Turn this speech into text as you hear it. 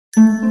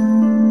Hi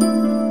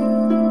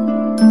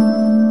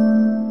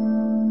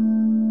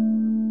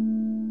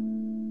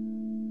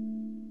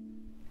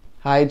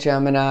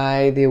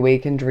Gemini, the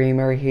Awakened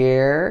Dreamer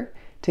here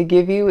to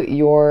give you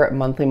your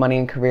monthly money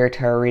and career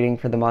tarot reading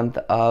for the month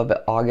of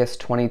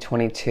August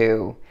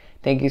 2022.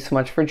 Thank you so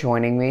much for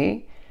joining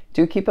me.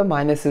 Do keep in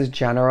mind this is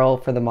general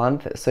for the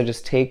month, so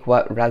just take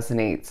what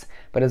resonates.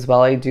 But as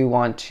well, I do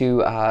want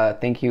to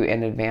thank you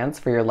in advance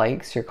for your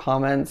likes, your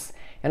comments,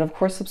 and of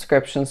course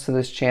subscriptions to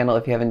this channel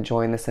if you haven't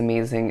joined this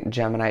amazing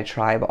Gemini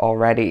tribe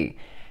already.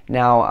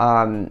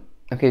 Now,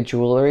 okay,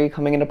 jewelry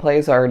coming into play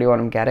is already what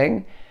I'm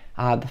getting.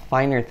 The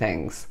finer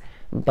things,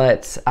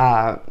 but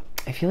I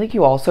feel like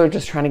you also are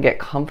just trying to get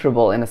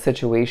comfortable in a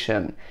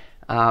situation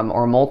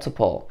or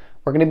multiple.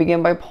 We're going to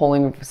begin by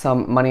pulling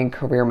some money and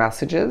career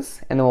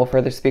messages, and then we'll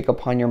further speak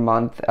upon your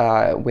month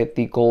with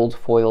the gold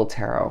foil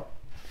tarot.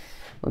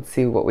 Let's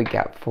see what we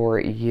get for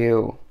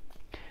you.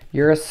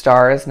 You're a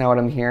star is now what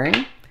I'm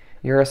hearing.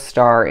 You're a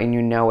star and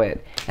you know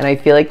it. And I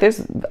feel like there's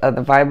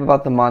the vibe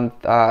about the month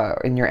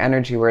in your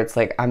energy where it's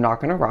like, I'm not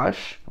going to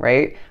rush,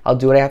 right? I'll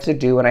do what I have to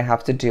do when I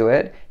have to do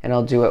it, and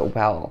I'll do it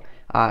well.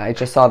 I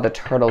just saw the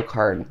turtle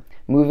card,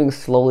 moving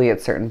slowly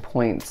at certain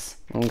points,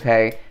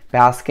 okay?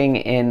 Basking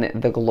in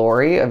the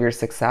glory of your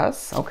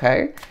success,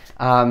 okay?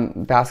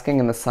 Basking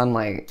in the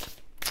sunlight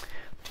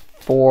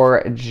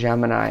for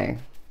Gemini.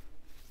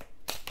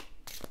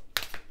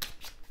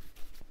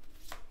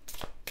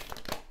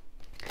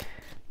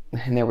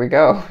 And there we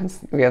go.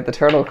 We have the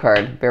turtle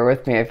card. Bear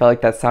with me. I felt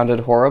like that sounded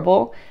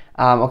horrible.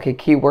 Okay,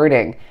 key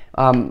wording.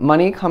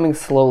 Money coming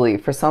slowly.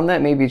 For some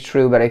that may be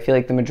true, but I feel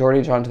like the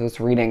majority drawn to this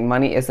reading,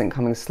 money isn't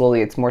coming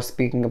slowly. It's more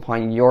speaking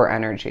upon your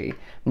energy.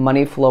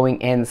 Money flowing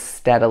in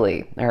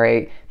steadily, all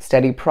right?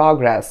 Steady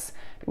progress.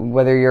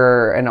 Whether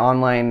you're an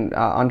online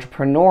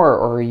entrepreneur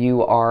or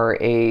you are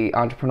a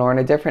entrepreneur in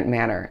a different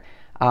manner,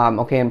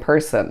 okay, in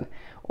person,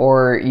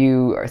 or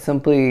you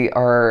simply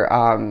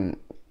are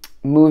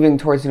moving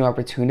towards new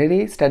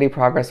opportunity, steady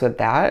progress with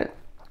that.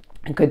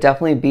 It could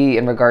definitely be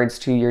in regards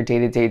to your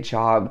day-to-day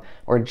job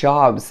or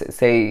jobs.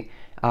 Say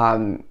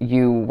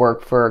you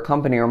work for a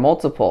company or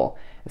multiple.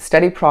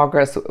 Steady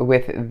progress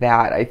with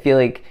that. I feel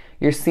like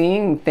you're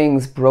seeing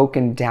things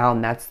broken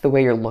down. That's the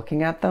way you're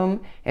looking at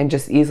them, and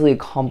just easily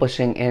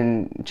accomplishing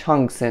in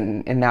chunks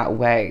in that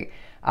way.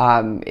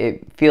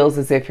 It feels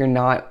as if you're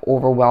not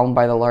overwhelmed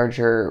by the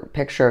larger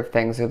picture of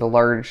things or the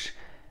large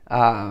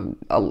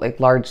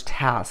large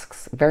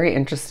tasks. Very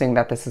interesting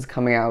that this is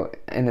coming out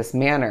in this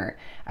manner.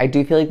 I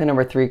do feel like the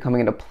number 3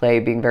 coming into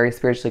play, being very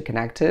spiritually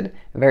connected,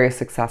 very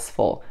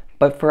successful,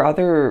 but for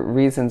other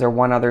reasons or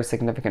one other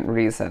significant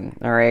reason,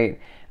 all right?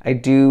 I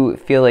do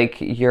feel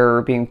like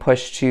you're being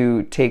pushed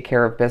to take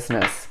care of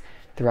business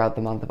throughout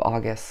the month of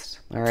August,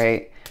 all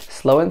right?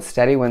 Slow and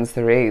steady wins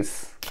the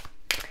race.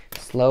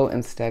 Slow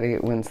and steady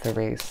wins the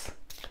race.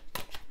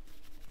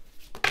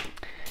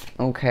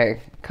 Okay,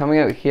 coming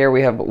out here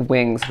we have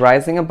wings,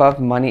 rising above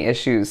money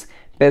issues,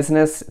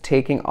 business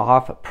taking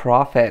off,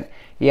 profit.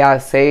 Yeah,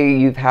 say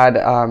you've had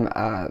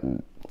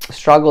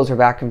struggles or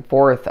back and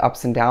forth,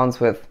 ups and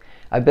downs with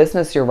a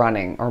business you're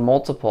running or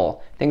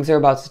multiple. Things are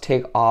about to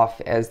take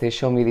off as they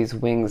show me these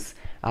wings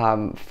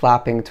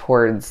flapping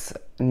towards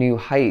new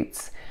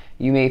heights.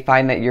 You may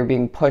find that you're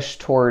being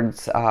pushed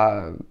towards,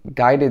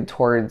 guided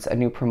towards a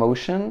new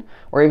promotion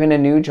or even a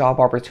new job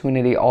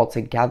opportunity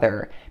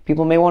altogether.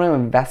 People may want to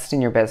invest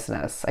in your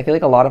business. I feel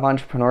like a lot of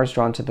entrepreneurs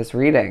drawn to this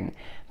reading,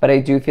 but I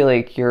do feel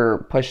like you're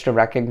pushed to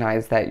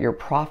recognize that you're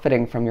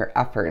profiting from your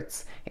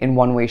efforts in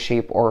one way,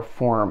 shape, or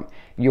form.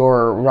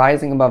 You're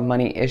rising above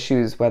money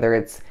issues, whether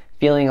it's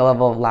feeling a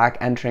level of lack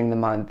entering the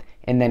month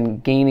and then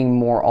gaining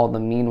more all the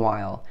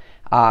meanwhile.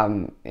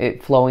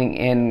 It flowing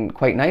in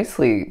quite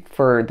nicely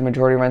for the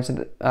majority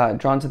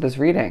drawn to this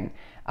reading.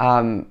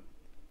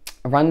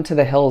 Run to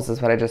the hills is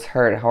what I just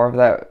heard. However,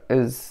 that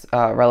is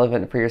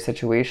relevant for your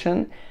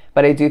situation.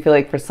 But I do feel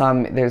like for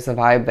some, there's a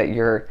vibe that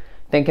you're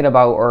thinking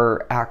about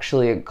or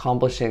actually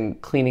accomplishing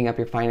cleaning up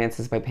your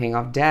finances by paying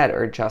off debt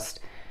or just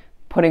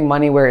putting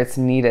money where it's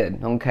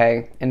needed,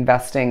 okay?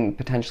 Investing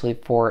potentially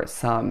for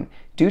some.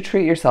 Do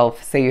treat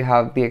yourself. Say you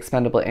have the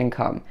expendable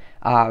income.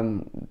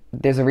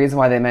 There's a reason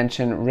why they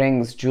mention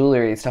rings,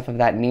 jewelry, stuff of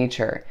that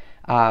nature.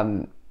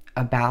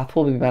 A bath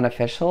will be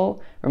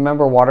beneficial.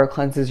 Remember, water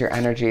cleanses your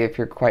energy if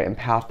you're quite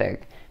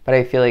empathic. But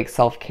I feel like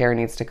self-care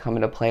needs to come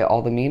into play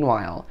all the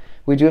meanwhile.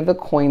 We do have the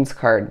coins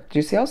card. Do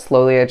you see how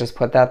slowly I just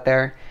put that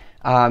there?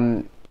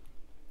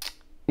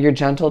 Your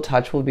gentle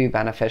touch will be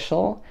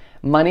beneficial.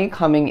 Money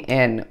coming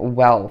in,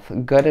 wealth,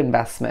 good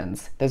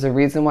investments. There's a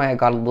reason why I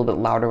got a little bit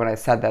louder when I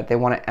said that. They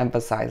want to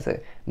emphasize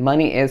it.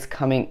 Money is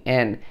coming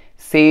in.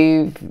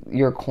 Save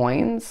your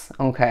coins.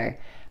 Okay.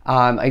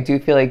 I do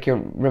feel like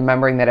you're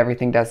remembering that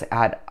everything does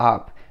add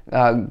up.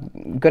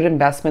 Good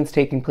investments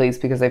taking place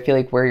because I feel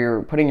like where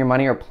you're putting your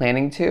money or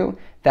planning to,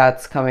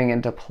 that's coming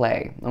into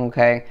play.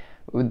 Okay.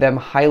 With them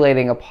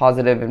highlighting a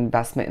positive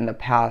investment in the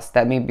past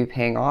that may be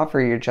paying off,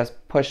 or you're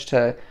just pushed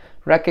to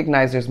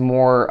recognize there's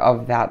more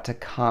of that to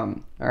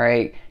come. All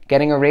right.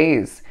 Getting a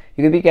raise.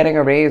 You could be getting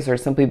a raise or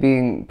simply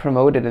being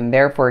promoted and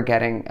therefore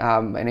getting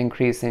an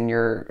increase in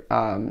your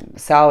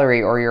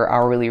salary or your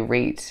hourly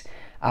rate.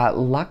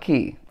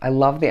 Lucky. I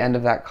love the end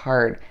of that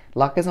card.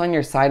 Luck is on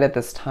your side at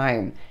this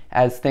time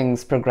as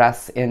things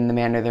progress in the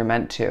manner they're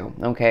meant to,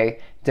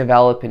 okay?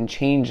 Develop and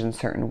change in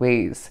certain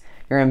ways.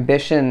 Your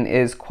ambition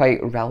is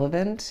quite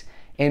relevant.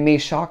 It may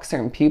shock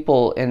certain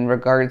people in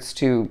regards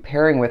to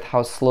pairing with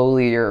how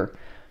slowly you're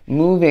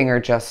moving or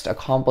just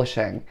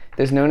accomplishing.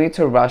 There's no need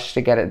to rush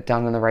to get it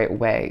done in the right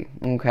way,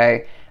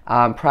 okay?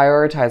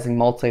 Prioritizing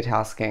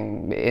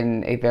multitasking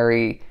in a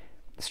very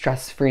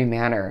stress-free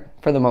manner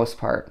for the most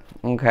part,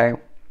 okay?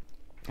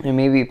 And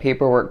maybe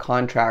paperwork,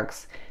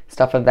 contracts,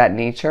 stuff of that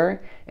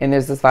nature. And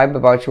there's this vibe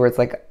about you where it's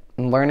like,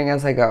 I'm learning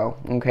as I go,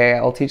 okay?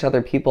 I'll teach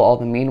other people all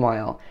the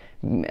meanwhile.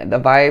 The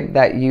vibe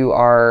that you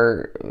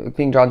are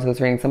being drawn to this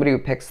reading, somebody who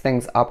picks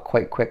things up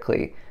quite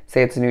quickly.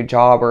 Say it's a new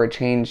job or a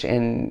change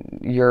in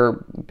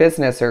your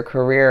business or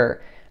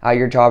career,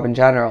 your job in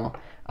general.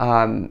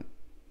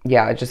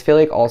 Yeah, I just feel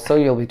like also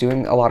you'll be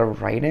doing a lot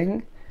of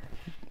writing.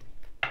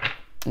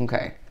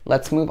 Okay,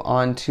 let's move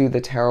on to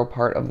the tarot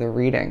part of the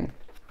reading.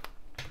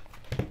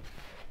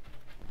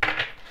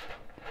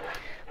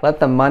 Let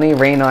the money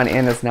rain on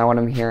in is now what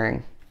I'm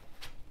hearing.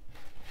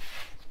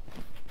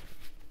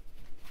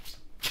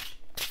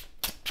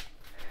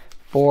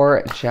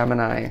 For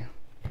Gemini.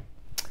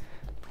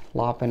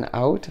 Lopping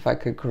out, if I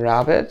could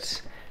grab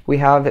it. We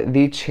have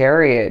the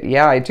Chariot.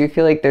 Yeah, I do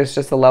feel like there's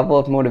just a level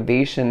of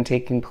motivation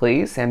taking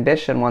place.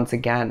 Ambition, once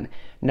again.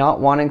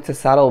 Not wanting to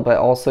settle, but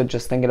also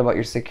just thinking about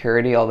your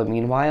security all the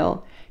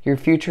meanwhile. Your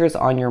future is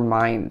on your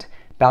mind.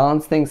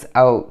 Balance things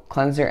out.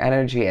 Cleanse your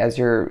energy as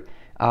you're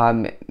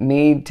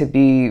made to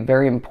be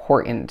very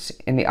important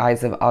in the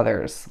eyes of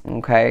others,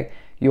 okay?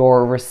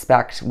 Your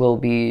respect will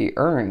be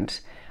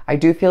earned. I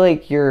do feel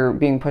like you're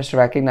being pushed to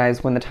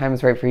recognize when the time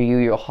is right for you,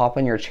 you'll hop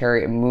on your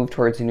chariot and move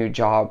towards a new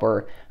job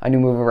or a new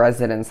move of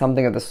residence,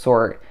 something of the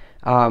sort.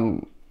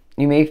 You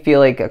may feel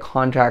like a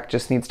contract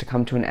just needs to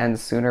come to an end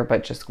sooner,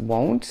 but just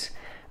won't.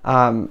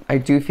 I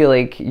do feel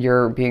like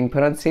you're being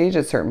put on stage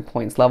at certain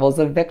points, levels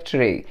of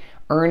victory,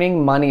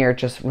 earning money or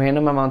just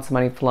random amounts of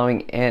money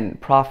flowing in,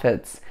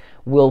 profits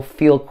will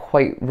feel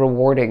quite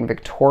rewarding,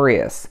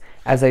 victorious,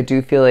 as I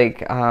do feel like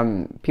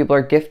people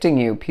are gifting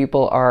you.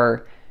 People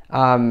are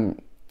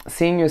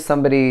seeing you as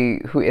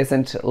somebody who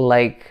isn't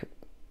like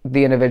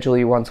the individual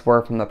you once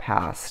were from the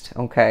past,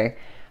 okay?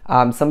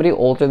 Somebody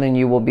older than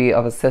you will be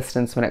of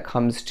assistance when it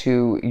comes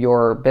to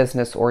your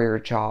business or your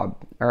job,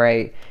 all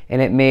right?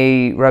 And it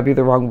may rub you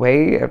the wrong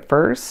way at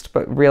first,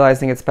 but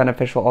realizing it's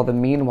beneficial all the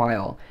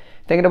meanwhile.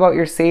 Thinking about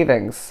your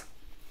savings.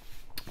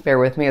 Bear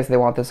with me as they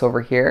want this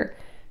over here.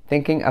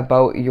 Thinking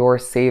about your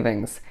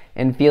savings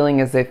and feeling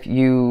as if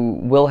you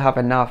will have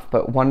enough,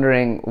 but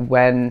wondering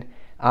when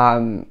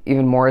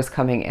even more is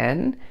coming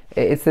in.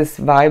 It's this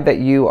vibe that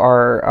you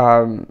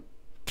are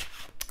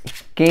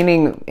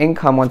gaining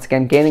income, once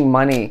again, gaining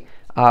money,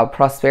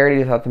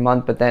 prosperity throughout the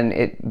month, but then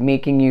it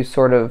making you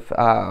sort of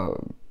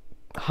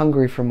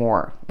hungry for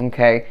more,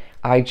 okay?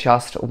 I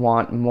just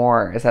want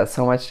more. Is that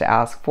so much to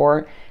ask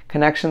for?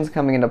 Connections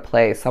coming into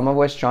play, some of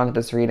which drawn to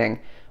this reading.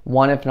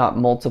 One, if not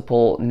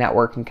multiple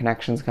networking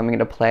connections coming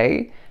into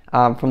play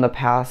from the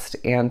past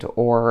and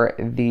or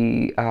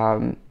the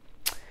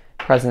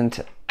present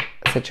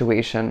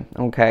situation,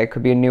 okay?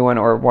 Could be a new one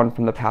or one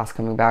from the past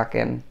coming back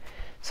in.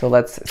 So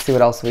let's see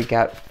what else we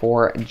get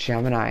for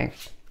Gemini.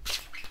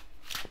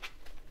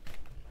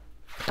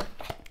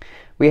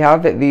 We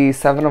have the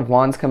Seven of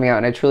Wands coming out,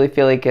 and I truly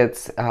feel like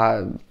it's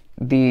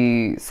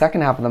the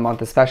second half of the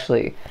month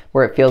especially,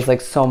 where it feels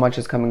like so much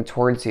is coming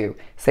towards you.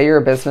 Say you're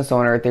a business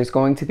owner, there's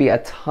going to be a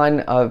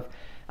ton of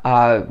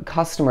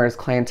customers,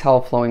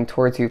 clientele flowing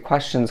towards you,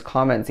 questions,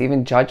 comments,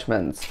 even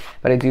judgments,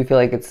 but I do feel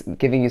like it's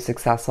giving you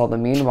success all the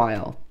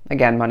meanwhile.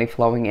 Again, money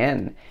flowing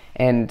in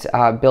and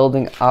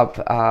building up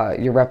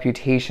your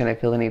reputation, I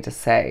feel the need to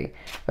say.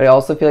 But I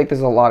also feel like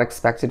there's a lot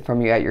expected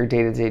from you at your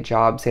day-to-day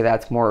job. Say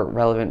that's more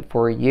relevant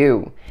for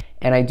you.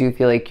 And I do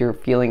feel like you're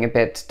feeling a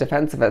bit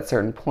defensive at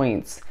certain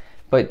points,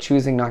 but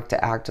choosing not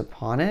to act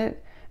upon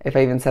it, if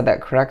I even said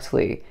that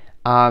correctly.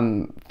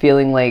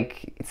 Feeling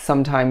like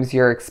sometimes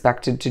you're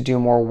expected to do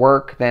more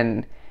work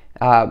than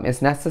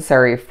is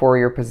necessary for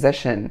your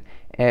position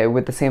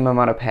with the same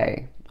amount of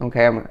pay.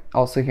 Okay, I'm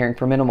also hearing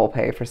for minimal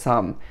pay for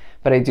some,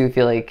 but I do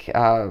feel like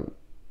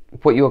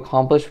what you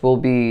accomplish will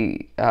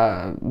be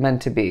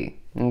meant to be.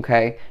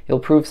 Okay, you'll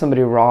prove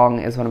somebody wrong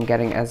is what I'm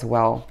getting as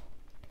well.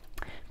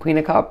 Queen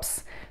of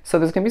Cups. So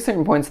there's going to be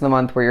certain points in the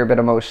month where you're a bit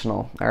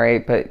emotional, all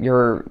right? But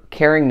your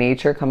caring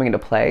nature coming into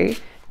play,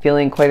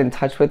 feeling quite in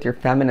touch with your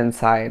feminine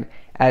side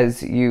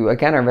as you,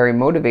 again, are very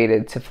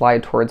motivated to fly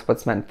towards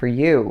what's meant for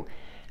you.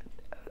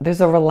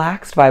 There's a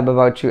relaxed vibe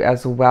about you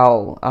as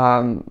well,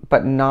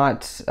 but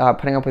not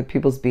putting up with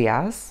people's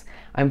BS.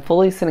 I'm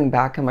fully sitting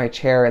back in my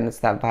chair, and it's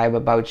that vibe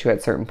about you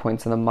at certain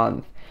points in the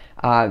month.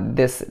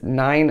 This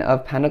Nine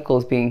of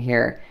Pentacles being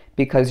here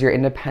because you're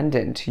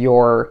independent,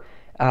 you're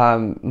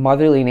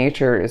motherly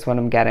nature is what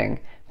I'm getting,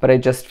 but I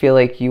just feel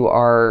like you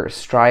are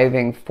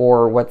striving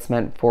for what's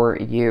meant for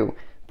you,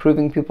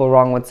 proving people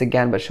wrong once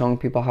again, but showing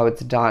people how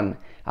it's done.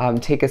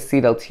 Take a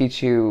seat, I'll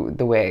teach you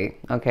the way.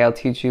 Okay, I'll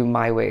teach you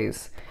my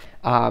ways.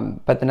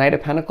 But the Knight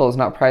of Pentacles,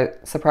 not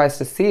surprised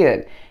to see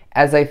it,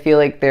 as I feel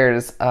like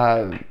there's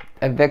a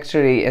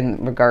victory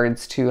in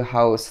regards to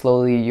how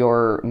slowly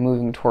you're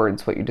moving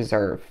towards what you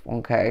deserve.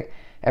 Okay,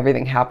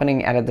 everything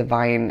happening at a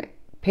divine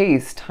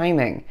pace,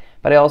 timing.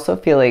 But I also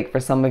feel like for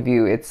some of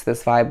you, it's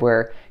this vibe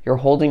where you're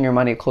holding your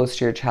money close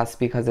to your chest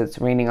because it's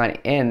raining on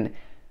in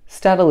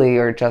steadily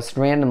or just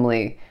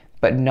randomly,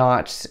 but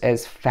not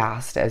as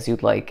fast as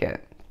you'd like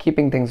it.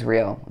 Keeping things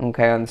real,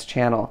 okay, on this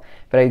channel.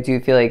 But I do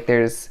feel like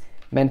there's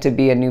meant to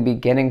be a new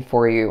beginning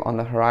for you on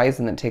the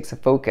horizon that takes a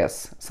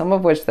focus. Some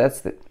of which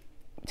that's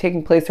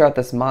taking place throughout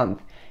this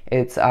month.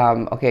 It's,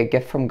 okay, a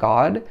gift from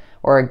God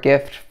or a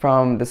gift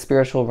from the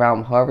spiritual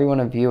realm, however you want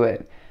to view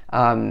it.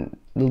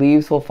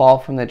 Leaves will fall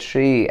from the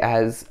tree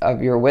as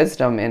of your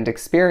wisdom and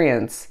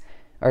experiences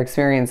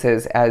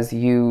as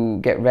you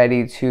get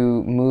ready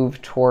to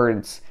move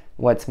towards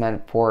what's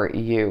meant for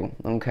you,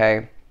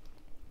 okay?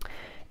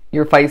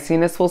 Your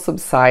feistiness will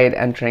subside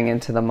entering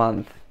into the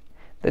month.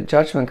 The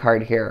Judgment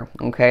card here,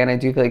 okay? And I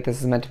do feel like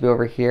this is meant to be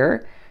over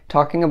here,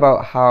 talking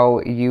about how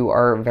you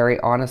are very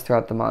honest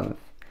throughout the month.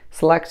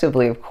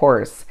 Selectively, of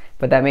course,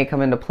 but that may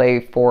come into play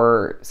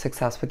for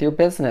success with your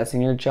business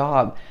and your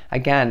job.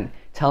 Again,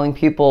 telling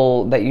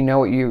people that you know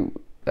what you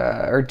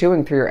are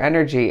doing through your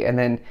energy, and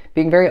then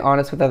being very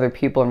honest with other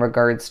people in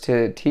regards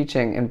to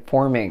teaching,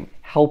 informing,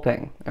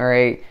 helping, all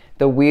right?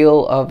 The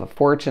Wheel of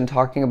Fortune,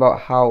 talking about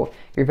how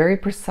you're very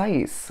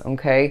precise,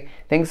 okay?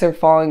 Things are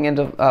falling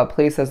into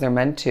place as they're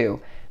meant to.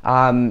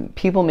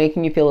 People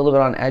making you feel a little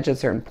bit on edge at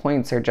certain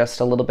points are just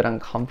a little bit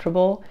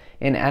uncomfortable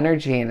in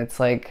energy, and it's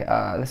like,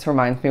 this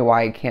reminds me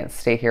why I can't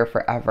stay here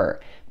forever.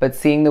 But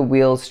seeing the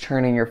wheels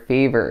turn in your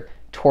favor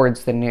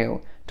towards the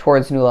new,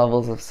 towards new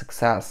levels of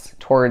success,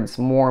 towards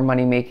more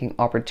money-making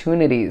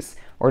opportunities,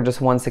 or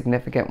just one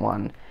significant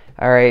one.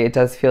 All right, it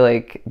does feel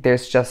like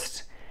there's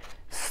just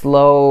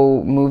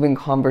slow moving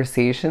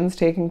conversations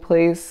taking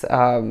place.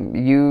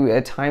 You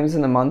at times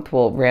in the month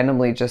will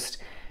randomly just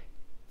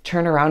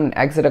turn around and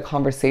exit a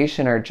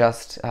conversation, or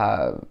just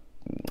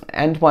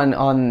end one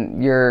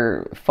on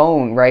your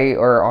phone, right,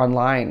 or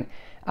online,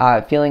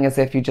 feeling as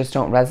if you just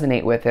don't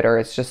resonate with it, or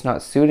it's just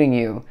not suiting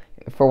you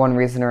for one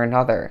reason or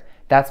another.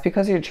 That's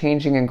because you're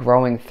changing and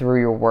growing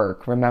through your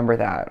work. Remember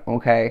that,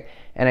 okay?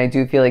 And I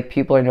do feel like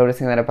people are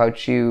noticing that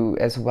about you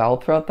as well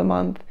throughout the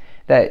month,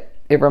 that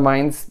it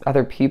reminds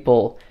other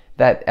people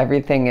that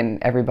everything and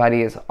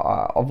everybody is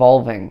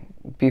evolving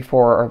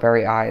before our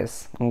very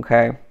eyes,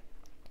 okay?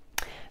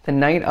 The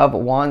Knight of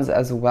Wands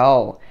as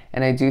well,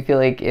 and I do feel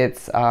like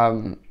it's,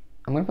 I'm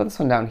going to put this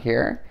one down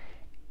here.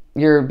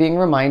 You're being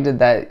reminded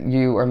that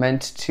you are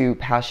meant to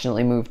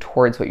passionately move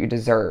towards what you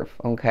deserve,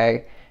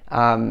 okay?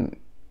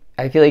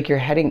 I feel like you're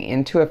heading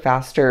into a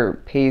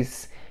faster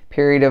pace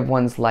period of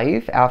one's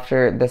life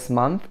after this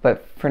month,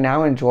 but for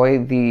now,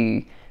 enjoy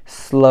the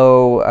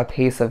slow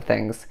pace of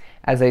things,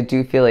 as I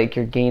do feel like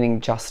you're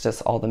gaining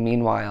justice all the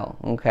meanwhile,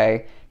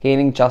 okay?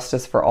 Gaining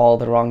justice for all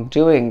the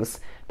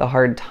wrongdoings, the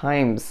hard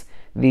times,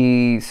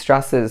 the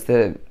stresses,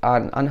 the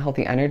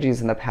unhealthy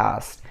energies in the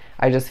past.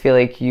 I just feel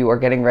like you are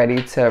getting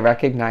ready to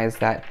recognize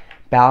that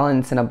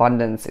balance and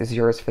abundance is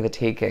yours for the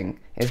taking,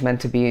 is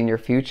meant to be in your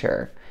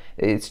future.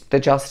 It's the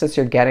justice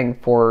you're getting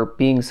for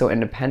being so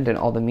independent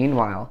all the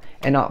meanwhile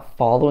and not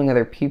following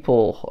other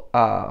people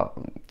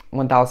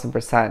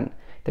 1000%.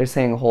 They're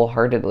saying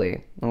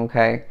wholeheartedly,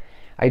 okay?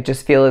 I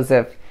just feel as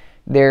if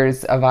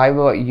there's a vibe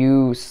about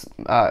you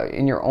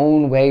in your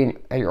own way,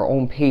 at your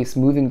own pace,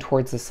 moving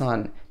towards the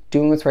sun,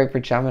 doing what's right for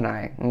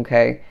Gemini,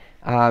 okay?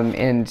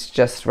 And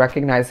just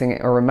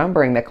recognizing or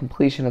remembering that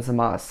completion is a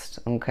must,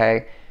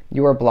 okay?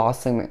 You are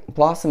blossoming,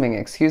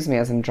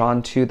 as I'm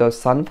drawn to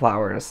those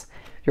sunflowers.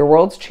 Your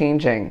world's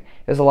changing.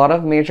 There's a lot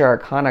of major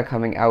arcana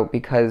coming out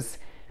because,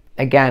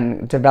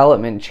 again,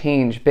 development,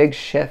 change, big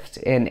shift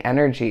in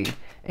energy,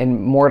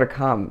 and more to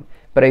come.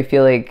 But I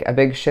feel like a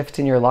big shift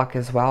in your luck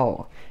as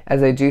well,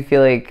 as I do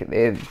feel like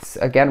it's,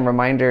 again,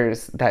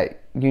 reminders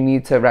that you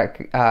need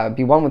to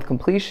be one with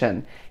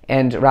completion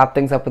and wrap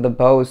things up with a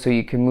bow so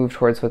you can move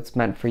towards what's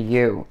meant for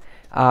you.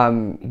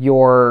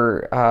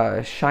 Your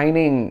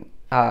shining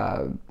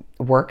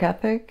work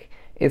ethic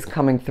is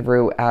coming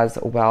through as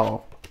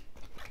well.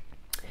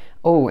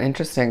 Oh,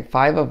 interesting.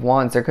 5 of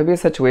Wands. There could be a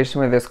situation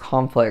where there's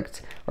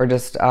conflict or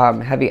just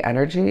heavy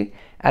energy,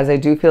 as I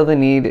do feel the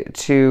need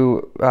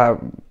to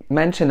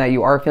mention that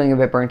you are feeling a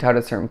bit burnt out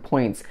at certain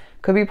points.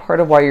 Could be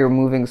part of why you're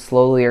moving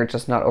slowly or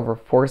just not over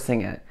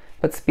forcing it.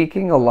 But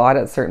speaking a lot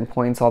at certain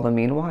points all the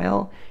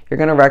meanwhile, you're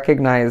going to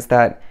recognize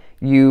that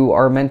you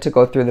are meant to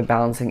go through the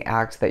balancing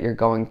act that you're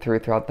going through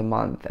throughout the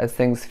month, as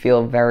things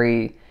feel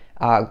very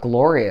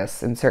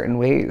glorious in certain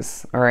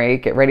ways. All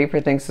right, get ready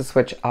for things to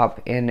switch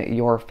up in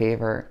your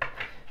favor.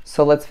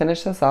 So let's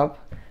finish this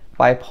up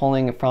by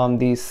pulling from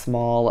the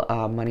small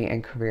money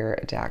and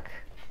career deck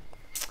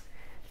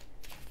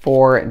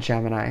for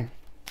Gemini.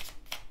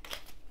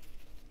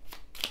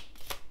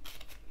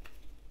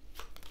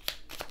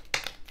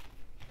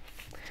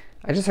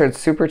 I just heard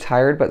super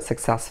tired but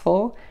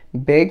successful.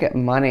 Big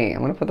money. I'm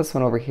going to put this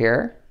one over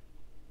here.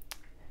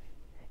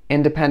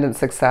 Independent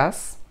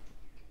success.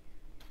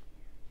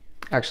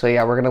 Actually,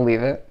 yeah, we're going to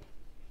leave it.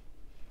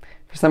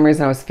 For some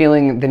reason, I was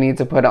feeling the need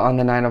to put it on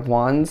the Nine of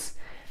Wands,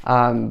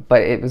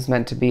 but it was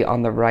meant to be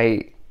on the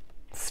right.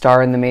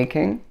 Star in the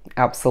making.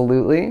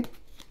 Absolutely.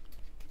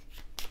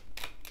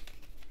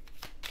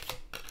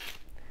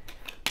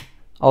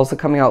 Also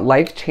coming out,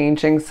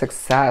 life-changing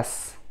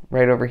success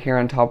right over here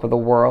on top of the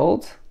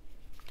World.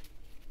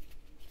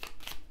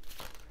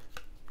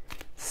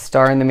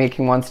 Star in the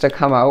making wants to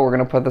come out. We're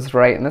going to put this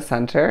right in the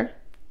center.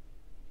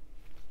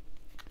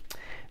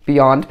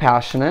 Beyond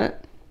passionate.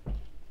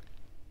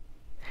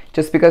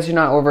 Just because you're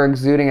not over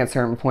exuding at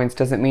certain points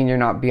doesn't mean you're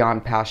not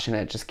beyond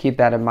passionate. Just keep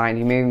that in mind.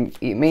 You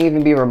may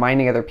even be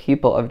reminding other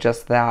people of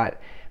just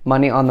that.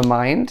 Money on the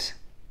mind.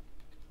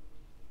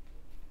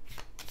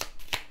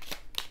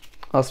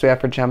 What else do we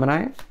have for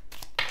Gemini?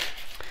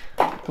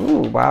 Ooh,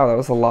 wow, that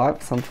was a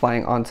lot. Some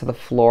flying onto the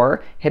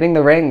floor. Hitting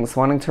the rings,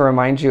 wanting to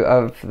remind you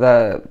of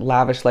the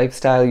lavish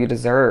lifestyle you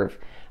deserve.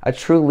 A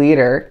true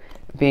leader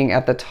being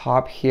at the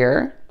top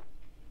here,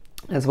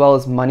 as well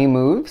as money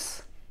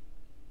moves.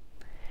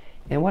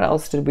 And what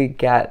else did we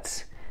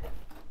get?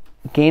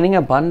 Gaining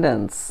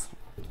abundance.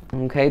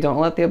 Okay, don't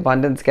let the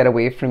abundance get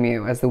away from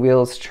you as the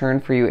wheels turn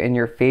for you in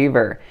your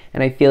favor.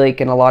 And I feel like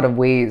in a lot of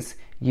ways,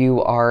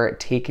 you are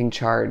taking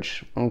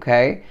charge,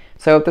 okay?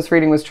 So I hope this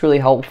reading was truly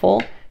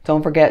helpful.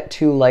 Don't forget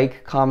to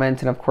like,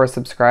 comment, and of course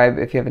subscribe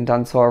if you haven't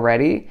done so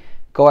already.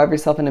 Go have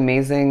yourself an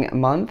amazing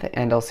month,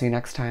 and I'll see you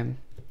next time.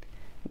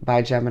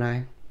 Bye,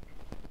 Gemini.